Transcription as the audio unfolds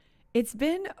It's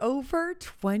been over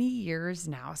 20 years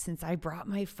now since I brought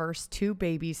my first two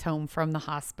babies home from the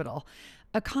hospital.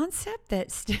 A concept that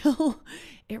still,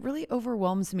 it really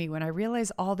overwhelms me when I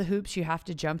realize all the hoops you have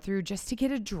to jump through just to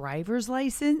get a driver's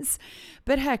license.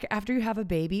 But heck, after you have a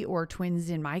baby, or twins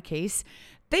in my case,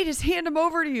 they just hand them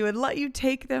over to you and let you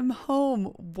take them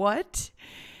home. What?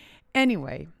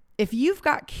 Anyway, if you've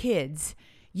got kids,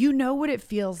 you know what it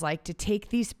feels like to take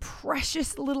these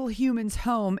precious little humans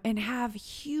home and have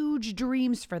huge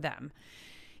dreams for them.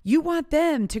 You want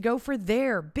them to go for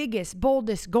their biggest,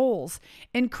 boldest goals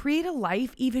and create a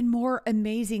life even more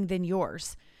amazing than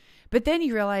yours. But then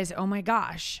you realize, oh my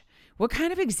gosh, what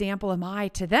kind of example am I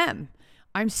to them?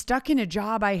 I'm stuck in a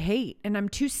job I hate, and I'm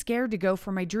too scared to go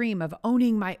for my dream of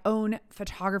owning my own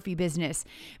photography business,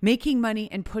 making money,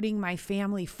 and putting my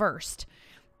family first.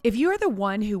 If you're the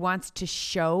one who wants to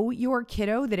show your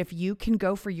kiddo that if you can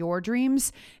go for your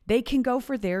dreams, they can go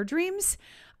for their dreams,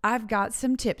 I've got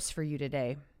some tips for you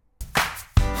today.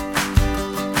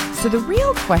 So the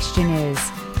real question is,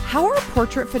 how are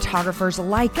portrait photographers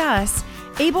like us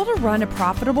able to run a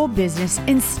profitable business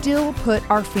and still put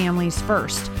our families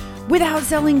first without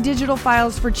selling digital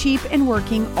files for cheap and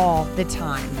working all the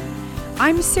time?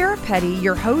 I'm Sarah Petty,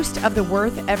 your host of the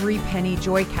Worth Every Penny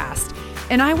Joycast.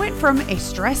 And I went from a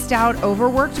stressed out,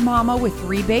 overworked mama with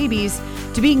 3 babies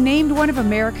to being named one of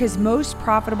America's most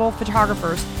profitable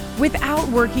photographers without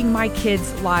working my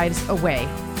kids' lives away.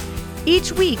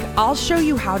 Each week, I'll show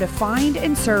you how to find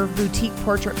and serve boutique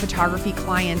portrait photography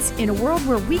clients in a world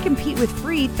where we compete with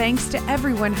free thanks to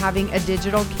everyone having a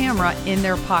digital camera in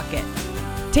their pocket.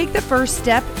 Take the first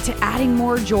step to adding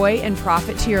more joy and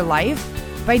profit to your life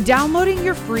by downloading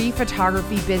your free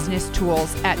photography business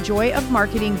tools at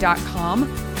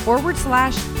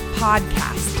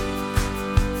joyofmarketing.com/podcast.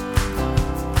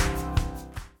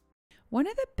 One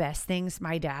of the best things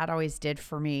my dad always did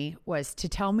for me was to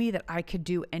tell me that I could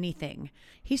do anything.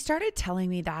 He started telling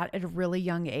me that at a really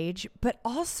young age, but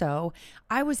also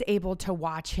I was able to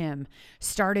watch him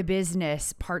start a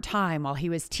business part-time while he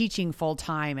was teaching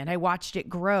full-time, and I watched it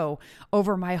grow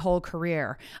over my whole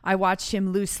career. I watched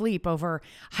him lose sleep over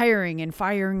hiring and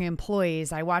firing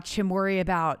employees. I watched him worry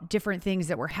about different things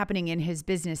that were happening in his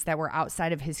business that were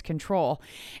outside of his control.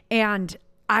 And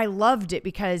I loved it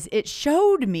because it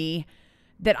showed me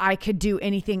that I could do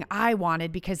anything I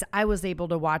wanted because I was able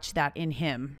to watch that in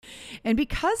him. And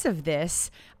because of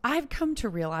this, I've come to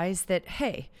realize that,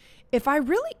 hey, if I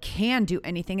really can do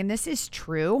anything, and this is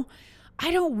true,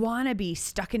 I don't want to be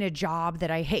stuck in a job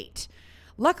that I hate.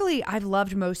 Luckily, I've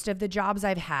loved most of the jobs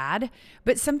I've had,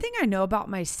 but something I know about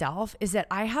myself is that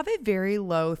I have a very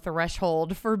low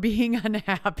threshold for being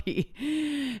unhappy.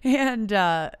 And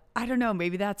I don't know,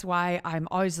 maybe that's why I'm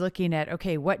always looking at,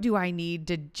 okay, what do I need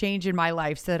to change in my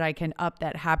life so that I can up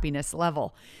that happiness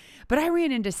level? But I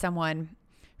ran into someone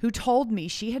who told me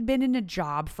she had been in a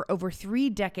job for over 3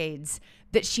 decades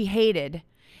that she hated,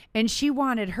 and she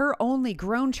wanted her only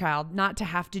grown child not to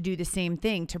have to do the same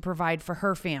thing to provide for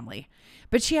her family,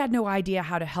 but she had no idea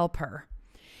how to help her.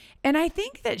 And I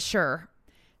think that, sure,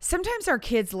 sometimes our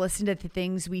kids listen to the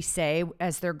things we say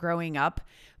as they're growing up,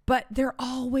 but they're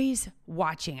always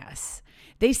watching us.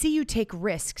 They see you take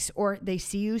risks, or they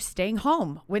see you staying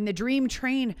home when the dream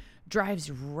train drives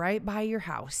right by your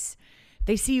house.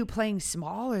 They see you playing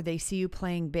small, or they see you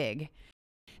playing big.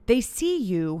 They see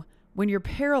you when you're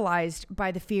paralyzed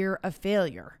by the fear of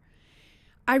failure.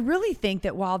 I really think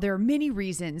that while there are many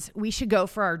reasons we should go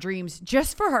for our dreams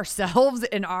just for ourselves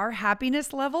and our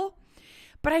happiness level,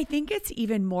 but I think it's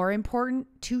even more important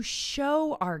to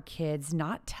show our kids,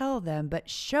 not tell them, but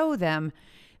show them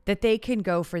that they can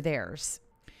go for theirs.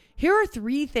 Here are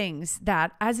 3 things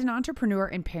that, as an entrepreneur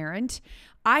and parent,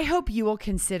 I hope you will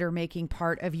consider making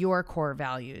part of your core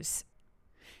values.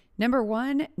 Number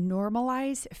 1,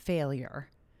 normalize failure.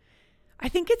 I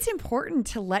think it's important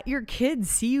to let your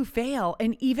kids see you fail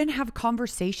and even have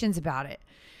conversations about it.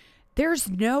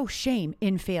 There's no shame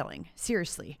in failing,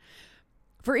 seriously.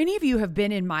 For any of you who have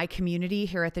been in my community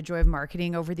here at the Joy of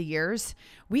Marketing over the years,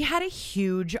 we had a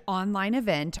huge online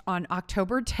event on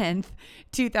October 10th,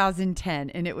 2010,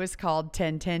 and it was called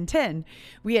 10-10-10.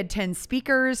 We had 10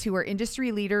 speakers who were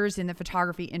industry leaders in the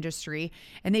photography industry,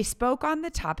 and they spoke on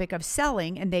the topic of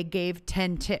selling, and they gave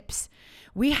 10 tips.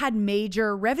 We had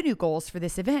major revenue goals for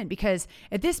this event because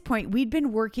at this point we'd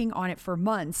been working on it for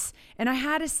months, and I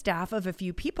had a staff of a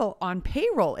few people on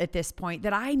payroll at this point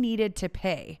that I needed to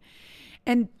pay.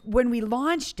 And when we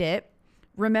launched it,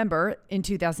 remember, in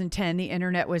 2010, the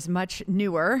internet was much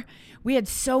newer. We had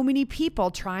so many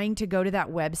people trying to go to that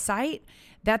website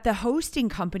that the hosting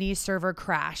company's server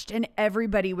crashed and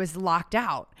everybody was locked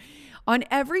out. On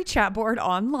every chat board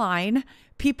online,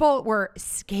 people were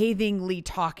scathingly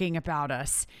talking about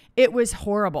us. It was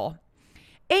horrible.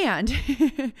 And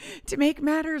to make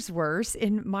matters worse,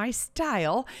 in my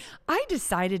style, I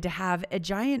decided to have a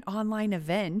giant online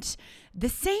event the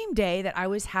same day that I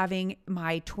was having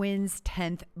my twins'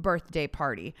 10th birthday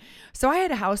party. So I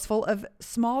had a house full of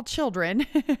small children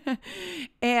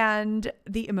and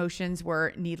the emotions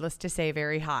were, needless to say,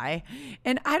 very high.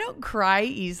 And I don't cry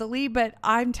easily, but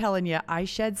I'm telling you, I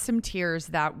shed some tears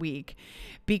that week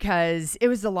because it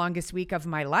was the longest week of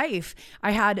my life.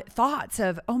 I had thoughts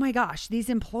of, oh my gosh, these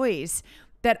employees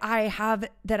that I've,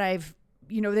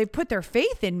 they've put their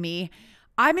faith in me.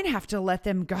 I'm going to have to let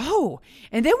them go.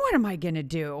 And then what am I going to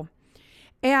do?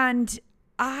 And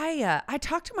I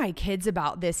talk to my kids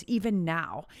about this even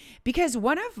now, because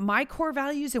one of my core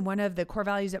values and one of the core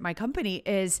values at my company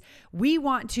is we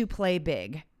want to play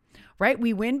big, right?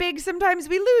 We win big sometimes,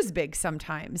 we lose big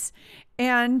sometimes.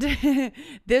 And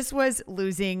this was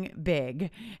losing big.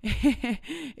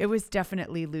 It was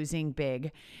definitely losing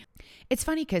big. It's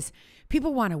funny because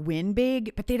people want to win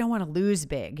big, but they don't want to lose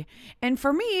big. And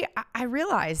for me, I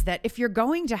realize that if you're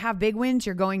going to have big wins,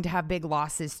 you're going to have big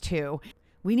losses too.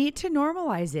 We need to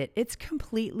normalize it. It's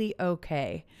completely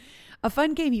okay. A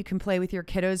fun game you can play with your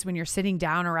kiddos when you're sitting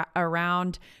down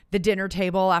around the dinner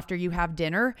table after you have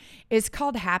dinner is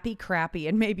called Happy Crappy,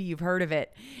 and maybe you've heard of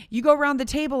it. You go around the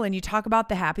table and you talk about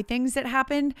the happy things that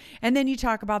happened, and then you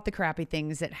talk about the crappy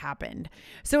things that happened.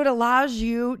 So it allows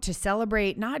you to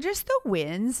celebrate not just the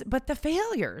wins, but the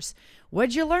failures.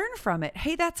 What'd you learn from it?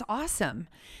 Hey, that's awesome.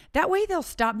 That way they'll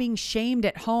stop being shamed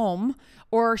at home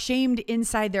or shamed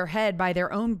inside their head by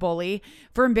their own bully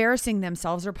for embarrassing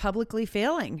themselves or publicly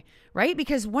failing, right?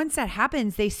 Because once that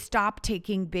happens, they stop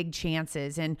taking big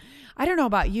chances. And I don't know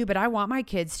about you, but I want my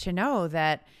kids to know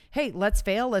that, hey, let's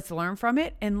fail, let's learn from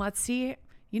it, and let's see,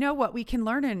 what we can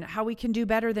learn and how we can do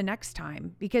better the next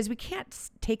time, because we can't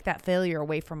take that failure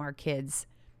away from our kids.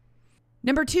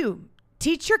 Number 2,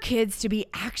 teach your kids to be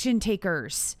action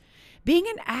takers. Being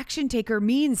an action taker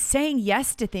means saying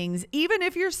yes to things, even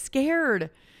if you're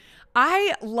scared.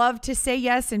 I love to say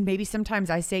yes, and maybe sometimes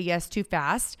I say yes too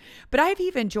fast, but I've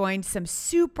even joined some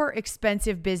super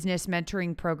expensive business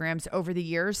mentoring programs over the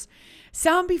years,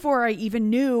 some before I even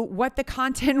knew what the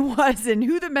content was and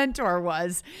who the mentor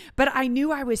was, but I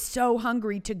knew I was so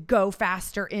hungry to go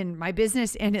faster in my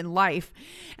business and in life.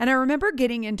 And I remember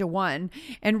getting into one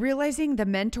and realizing the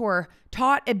mentor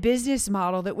taught a business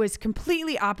model that was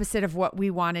completely opposite of what we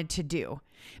wanted to do.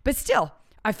 But still,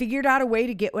 I figured out a way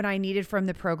to get what I needed from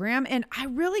the program, and I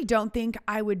really don't think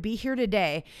I would be here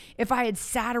today if I had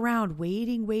sat around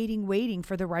waiting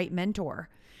for the right mentor.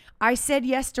 I said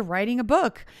yes to writing a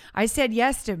book. I said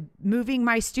yes to moving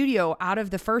my studio out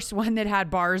of the first one that had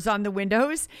bars on the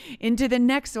windows into the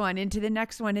next one, and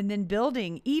then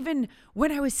building, even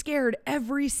when I was scared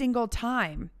every single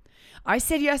time. I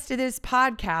said yes to this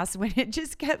podcast when it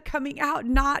just kept coming out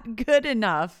not good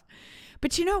enough.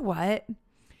 But you know what?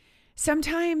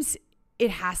 Sometimes it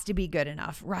has to be good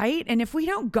enough, right? And if we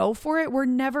don't go for it, we're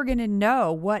never going to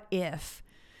know what if.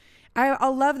 I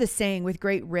love the saying, with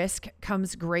great risk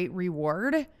comes great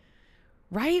reward,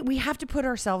 right? We have to put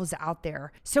ourselves out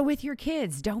there. So with your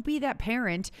kids, don't be that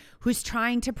parent who's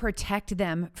trying to protect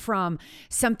them from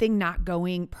something not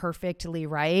going perfectly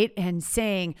right and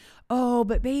saying, oh,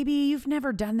 but baby, you've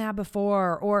never done that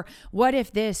before. Or what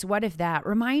if this, what if that?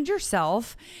 Remind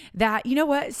yourself that, you know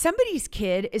what, somebody's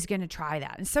kid is going to try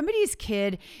that. And somebody's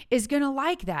kid is going to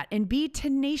like that, and be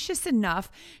tenacious enough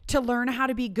to learn how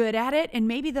to be good at it. And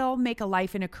maybe they'll make a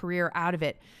life and a career out of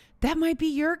it. That might be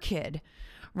your kid.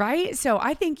 Right? So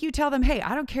I think you tell them, hey,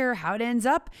 I don't care how it ends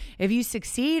up. If you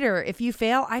succeed or if you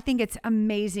fail, I think it's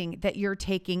amazing that you're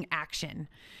taking action.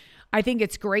 I think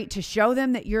it's great to show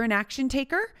them that you're an action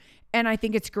taker. And I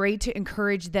think it's great to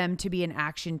encourage them to be an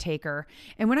action taker.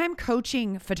 And when I'm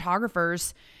coaching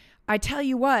photographers, I tell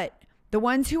you what, the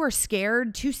ones who are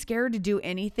scared, too scared to do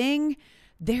anything,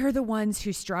 they're the ones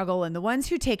who struggle. And the ones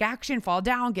who take action, fall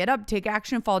down, get up, take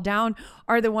action, fall down,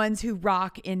 are the ones who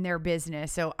rock in their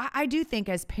business. So I do think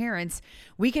as parents,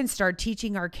 we can start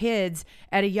teaching our kids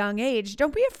at a young age,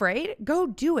 don't be afraid, go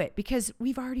do it, because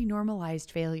we've already normalized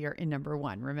failure in number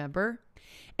 1, remember?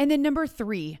 And then number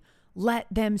 3, let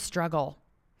them struggle.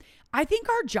 I think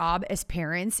our job as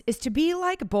parents is to be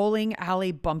like bowling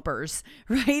alley bumpers,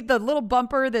 right? The little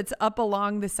bumper that's up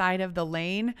along the side of the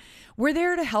lane. We're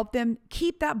there to help them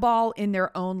keep that ball in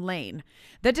their own lane.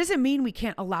 That doesn't mean we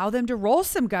can't allow them to roll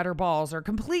some gutter balls or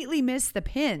completely miss the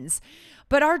pins.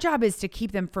 But our job is to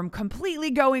keep them from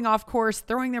completely going off course,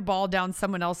 throwing their ball down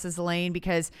someone else's lane,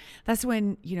 because that's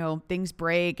when, things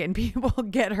break and people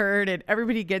get hurt and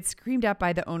everybody gets screamed at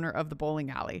by the owner of the bowling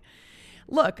alley.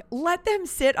 Look, let them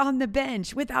sit on the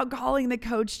bench without calling the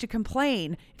coach to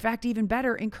complain. In fact, even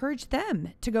better, encourage them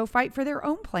to go fight for their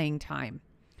own playing time.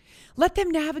 Let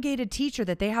them navigate a teacher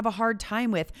that they have a hard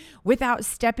time with without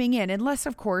stepping in, unless,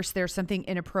 of course, there's something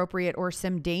inappropriate or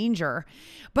some danger.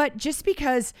 But just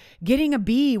because getting a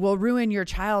B will ruin your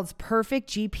child's perfect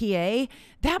GPA,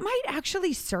 that might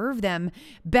actually serve them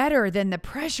better than the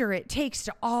pressure it takes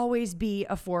to always be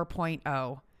a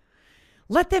 4.0.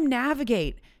 Let them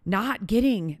navigate not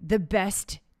getting the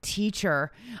best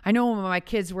teacher. I know when my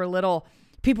kids were little,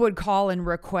 people would call and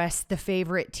request the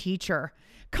favorite teacher.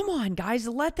 Come on, guys,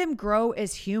 let them grow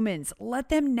as humans. Let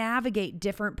them navigate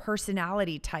different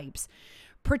personality types.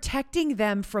 Protecting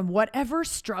them from whatever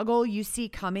struggle you see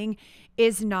coming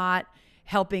is not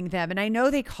helping them. And I know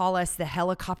they call us the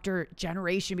helicopter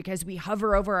generation because we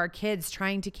hover over our kids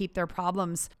trying to keep their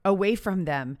problems away from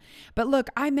them. But look,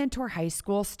 I mentor high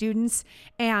school students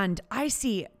and I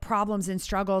see problems and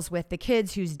struggles with the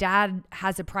kids whose dad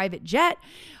has a private jet,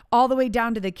 all the way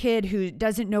down to the kid who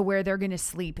doesn't know where they're going to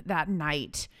sleep that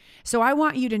night. So I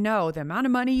want you to know the amount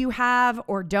of money you have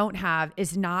or don't have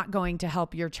is not going to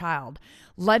help your child.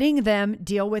 Letting them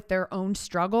deal with their own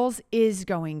struggles is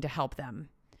going to help them.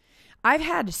 I've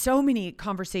had so many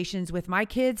conversations with my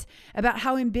kids about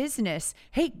how in business,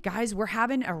 hey guys, we're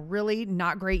having a really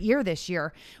not great year this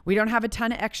year. We don't have a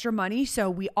ton of extra money, so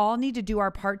we all need to do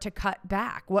our part to cut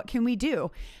back. What can we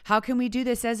do? How can we do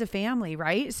this as a family,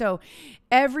 right? So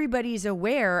everybody's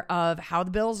aware of how the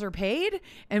bills are paid,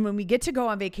 and when we get to go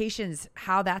on vacations,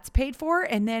 how that's paid for.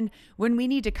 And then when we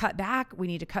need to cut back, we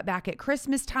need to cut back at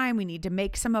Christmas time. We need to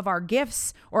make some of our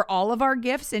gifts or all of our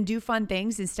gifts and do fun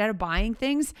things instead of buying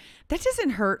things. That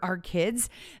doesn't hurt our kids.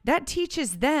 That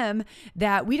teaches them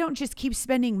that we don't just keep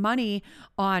spending money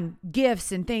on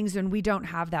gifts and things when we don't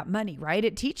have that money, right?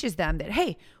 It teaches them that,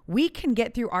 hey, we can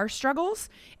get through our struggles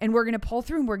and we're going to pull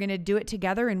through and we're going to do it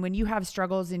together. And when you have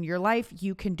struggles in your life,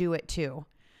 you can do it too.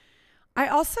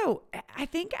 I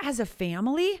think as a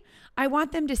family, I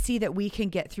want them to see that we can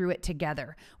get through it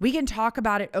together. We can talk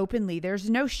about it openly. There's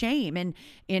no shame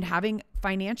in having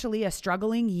financially a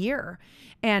struggling year.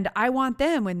 And I want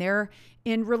them, when they're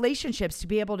in relationships, to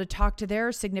be able to talk to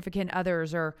their significant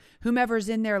others or whomever's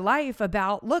in their life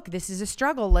about, look, this is a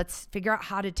struggle. Let's figure out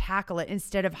how to tackle it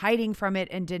instead of hiding from it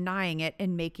and denying it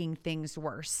and making things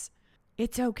worse.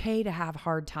 It's okay to have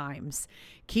hard times.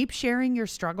 Keep sharing your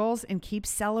struggles and keep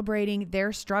celebrating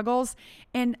their struggles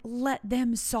and let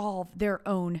them solve their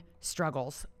own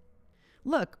struggles.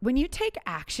 Look, when you take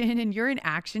action and you're an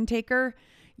action taker,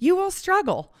 you will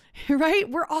struggle, right?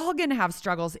 We're all going to have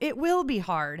struggles. It will be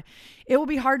hard. It will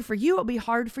be hard for you. It'll be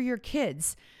hard for your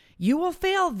kids. You will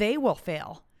fail. They will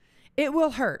fail. It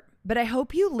will hurt. But I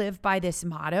hope you live by this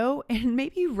motto and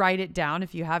maybe write it down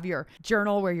if you have your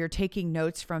journal where you're taking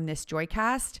notes from this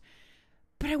Joycast.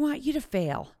 But I want you to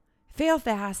fail. Fail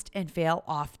fast and fail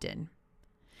often.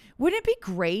 Wouldn't it be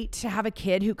great to have a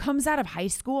kid who comes out of high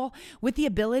school with the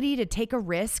ability to take a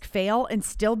risk, fail, and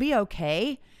still be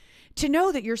okay? To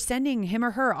know that you're sending him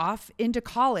or her off into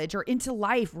college or into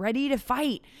life ready to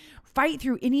fight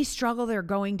through any struggle they're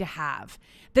going to have,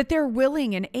 that they're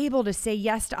willing and able to say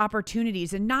yes to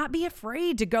opportunities and not be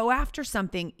afraid to go after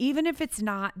something, even if it's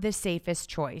not the safest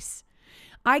choice.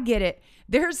 I get it.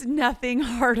 There's nothing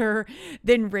harder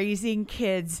than raising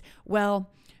kids. Well,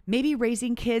 maybe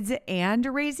raising kids and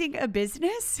raising a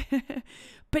business,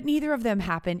 but neither of them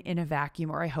happen in a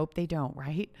vacuum, or I hope they don't,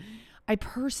 right? I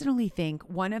personally think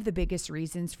one of the biggest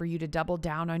reasons for you to double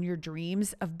down on your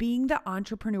dreams of being the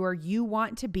entrepreneur you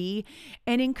want to be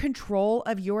and in control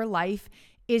of your life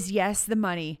is, yes, the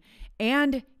money,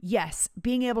 and yes,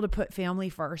 being able to put family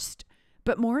first,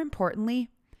 but more importantly,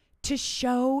 to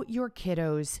show your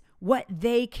kiddos what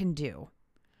they can do.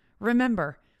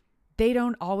 Remember, they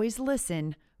don't always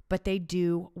listen, but they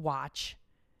do watch.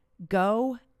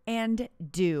 Go and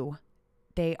do.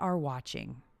 They are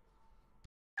watching.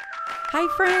 Hi,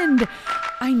 friend.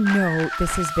 I know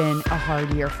this has been a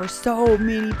hard year for so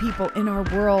many people in our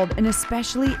world, and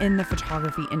especially in the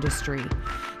photography industry.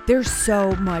 There's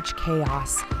so much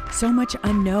chaos, so much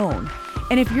unknown.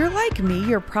 And if you're like me,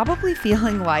 you're probably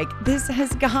feeling like this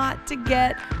has got to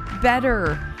get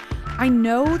better. I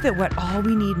know that what all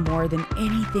we need more than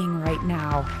anything right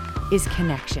now is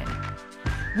connection.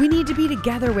 We need to be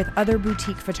together with other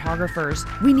boutique photographers.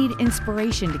 We need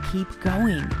inspiration to keep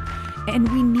going, and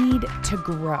we need to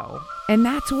grow. And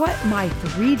that's what my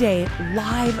 3-day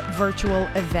live virtual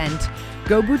event,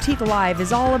 Go Boutique Live,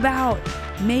 is all about: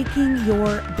 making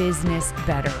your business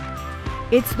better.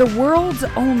 It's the world's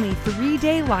only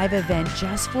 3-day live event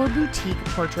just for boutique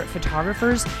portrait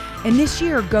photographers. And this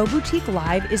year, Go Boutique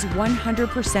Live is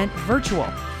 100% virtual.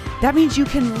 That means you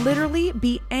can literally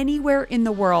be anywhere in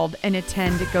the world and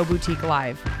attend Go Boutique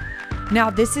Live. Now,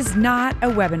 this is not a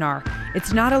webinar.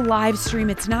 It's not a live stream.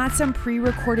 It's not some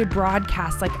pre-recorded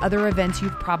broadcast like other events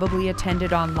you've probably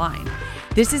attended online.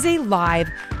 This is a live,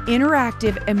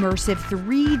 interactive, immersive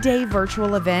 3-day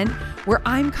virtual event where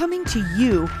I'm coming to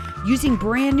you using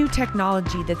brand new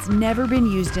technology that's never been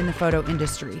used in the photo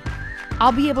industry.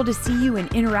 I'll be able to see you and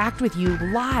interact with you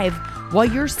live while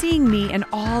you're seeing me and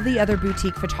all the other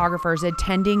boutique photographers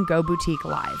attending Go Boutique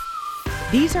Live.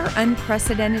 These are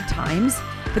unprecedented times,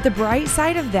 but the bright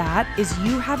side of that is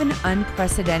you have an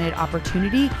unprecedented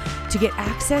opportunity to get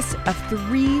access of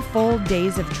 3 full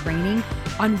days of training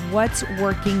on what's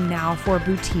working now for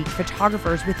boutique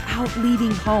photographers without leaving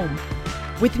home.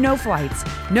 With no flights,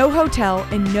 no hotel,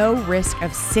 and no risk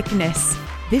of sickness.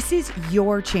 This is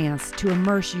your chance to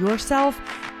immerse yourself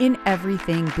in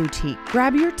everything boutique.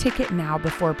 Grab your ticket now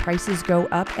before prices go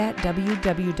up at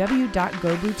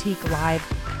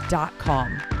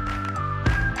www.goboutiquelive.com.